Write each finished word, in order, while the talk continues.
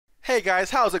Hey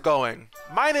guys, how's it going?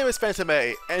 My name is Phantom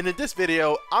A, and in this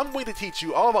video, I'm going to teach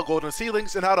you all about golden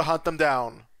seedlings and how to hunt them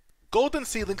down. Golden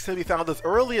seedlings can be found as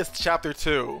early as Chapter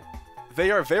 2.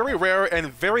 They are very rare and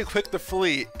very quick to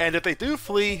flee, and if they do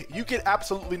flee, you get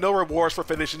absolutely no rewards for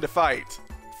finishing the fight.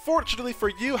 Fortunately for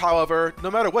you, however,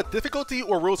 no matter what difficulty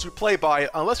or rules you play by,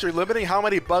 unless you're limiting how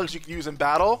many bugs you can use in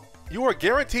battle, you are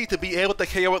guaranteed to be able to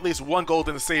KO at least one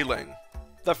golden seedling.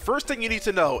 The first thing you need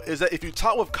to know is that if you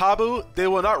taunt with Kabu, they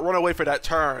will not run away for that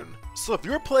turn. So if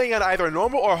you're playing on either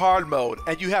normal or hard mode,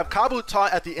 and you have Kabu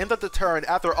taunt at the end of the turn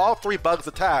after all 3 bugs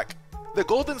attack, the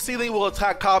golden seedling will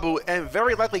attack Kabu and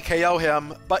very likely KO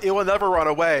him, but it will never run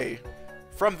away.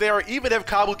 From there, even if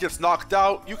Kabu gets knocked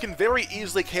out, you can very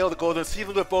easily KO the golden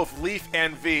seedling with both Leaf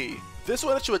and V. This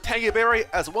will let you a Tangy Berry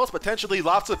as well as potentially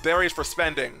lots of berries for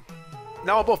spending.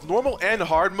 Now on both normal and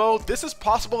hard mode, this is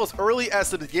possible as early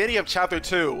as the beginning of Chapter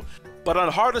 2, but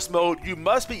on hardest mode, you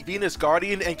must beat Venus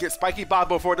Guardian and get Spiky Bot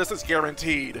before this is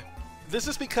guaranteed. This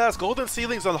is because golden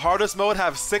seedlings on hardest mode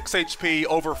have 6 HP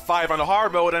over 5 on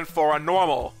hard mode and 4 on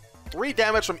normal. 3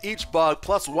 damage from each bug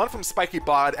plus 1 from Spiky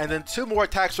Bot, and then 2 more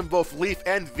attacks from both Leaf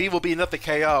and V will be enough to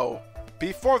KO.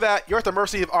 Before that, you're at the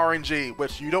mercy of RNG,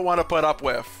 which you don't want to put up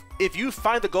with. If you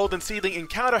find the golden seedling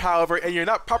encounter, however, and you're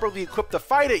not properly equipped to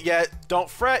fight it yet, don't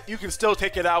fret, you can still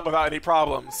take it out without any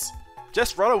problems.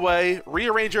 Just run away,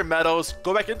 rearrange your medals,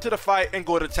 go back into the fight, and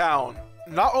go to town.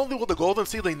 Not only will the golden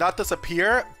seedling not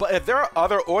disappear, but if there are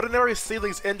other ordinary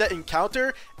seedlings in that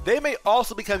encounter, they may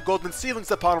also become golden seedlings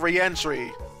upon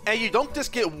re-entry. And you don't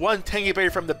just get one Tangy Berry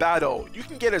from the battle, you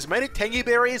can get as many Tangy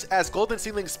Berries as golden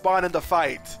seedlings spawn in the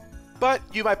fight. But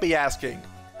you might be asking,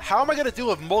 how am I going to deal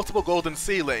with multiple golden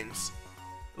seedlings?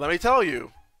 Let me tell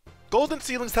you. Golden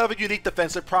seedlings have a unique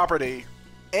defensive property.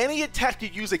 Any attack you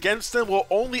use against them will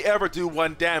only ever do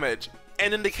 1 damage.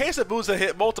 And in the case of moves that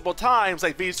hit multiple times,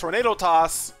 like V's Tornado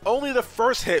Toss, only the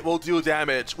first hit will do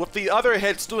damage, with the other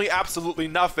hits doing absolutely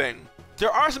nothing.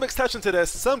 There are some exceptions to this,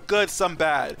 some good, some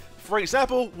bad. For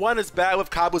example, one is bad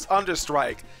with Kabu's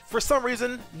Understrike. For some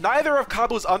reason, neither of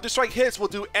Kabu's Understrike hits will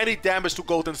do any damage to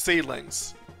golden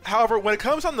seedlings. However, when it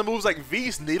comes on the moves like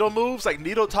V's Needle moves, like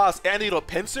Needle Toss and Needle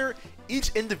Pincer,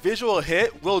 each individual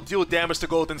hit will deal damage to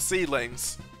golden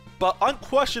seedlings. But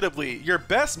unquestionably, your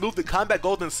best move to combat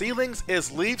golden seedlings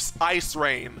is Leaf's Ice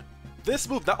Rain. This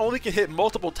move not only can hit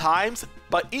multiple times,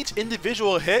 but each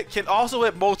individual hit can also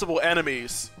hit multiple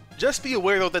enemies. Just be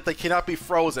aware though that they cannot be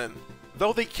frozen,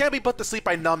 though they can be put to sleep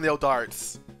by Numbnail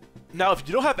Darts. Now if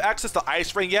you don't have access to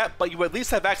Ice Rain yet, but you at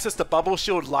least have access to Bubble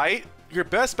Shield Light, your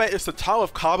best bet is to taunt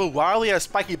with Kabu while he has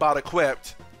Spiky Bot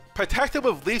equipped. Protect him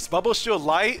with Leaf's Bubble Shield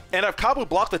Light, and have Kabu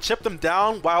block to chip them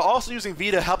down while also using V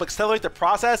to help accelerate the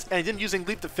process and then using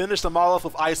Leaf to finish them all off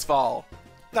with Icefall.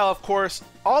 Now of course,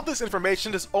 all this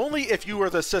information is only if you were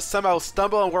to just somehow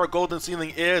stumble on where a golden seedling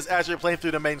is as you're playing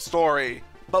through the main story.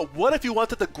 But what if you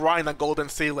wanted to grind on golden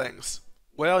seedlings?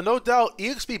 Well, no doubt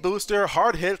EXP Booster,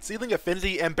 Hard Hit, Seedling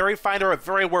Affinity, and Berry Finder are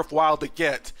very worthwhile to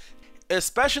get.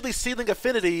 Especially Seedling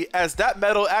Affinity, as that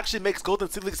medal actually makes golden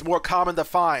seedlings more common to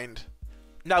find.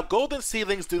 Now, golden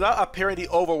seedlings do not appear in the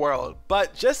overworld,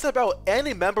 but just about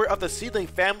any member of the seedling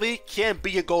family can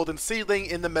be a golden seedling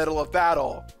in the middle of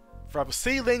battle. From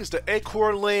seedlings to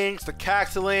acornlings, to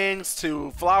cactulings,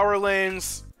 to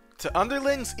flowerlings, to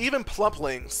underlings, even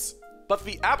plumplings. But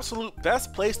the absolute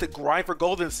best place to grind for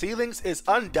golden seedlings is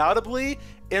undoubtedly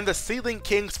in the Seedling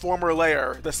King's former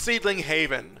lair, the Seedling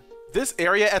Haven. This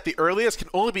area at the earliest can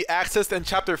only be accessed in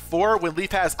Chapter 4 when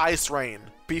Leaf has Ice Rain.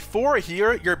 Before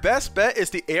here, your best bet is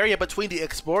the area between the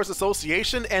Explorers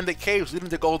Association and the caves leading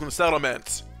to Golden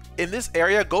Settlements. In this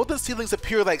area, golden seedlings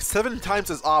appear like 7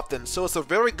 times as often, so it's a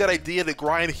very good idea to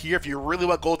grind here if you really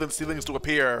want golden seedlings to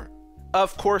appear.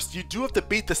 Of course, you do have to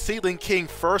beat the Seedling King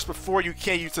first before you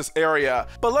can use this area,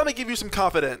 but let me give you some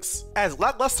confidence. As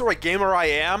lackluster a gamer I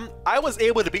am, I was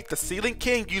able to beat the Seedling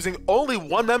King using only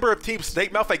one member of Team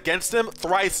Snakemouth against him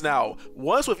thrice now,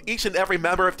 once with each and every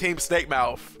member of Team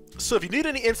Snakemouth. So if you need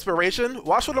any inspiration,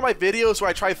 watch one of my videos where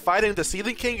I try fighting the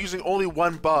Seedling King using only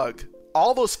one bug.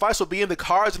 All those fights will be in the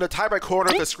cards in the top right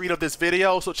corner of the screen of this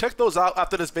video, so check those out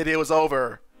after this video is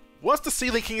over. Once the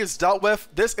Seedling King is dealt with,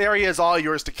 this area is all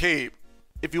yours to keep.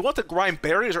 If you want to grind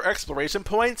berries or exploration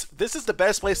points, this is the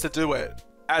best place to do it.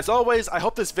 As always, I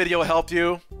hope this video helped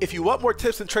you. If you want more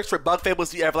tips and tricks for Bug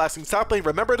Fables the Everlasting Sapling,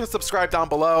 remember to subscribe down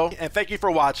below, and thank you for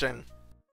watching.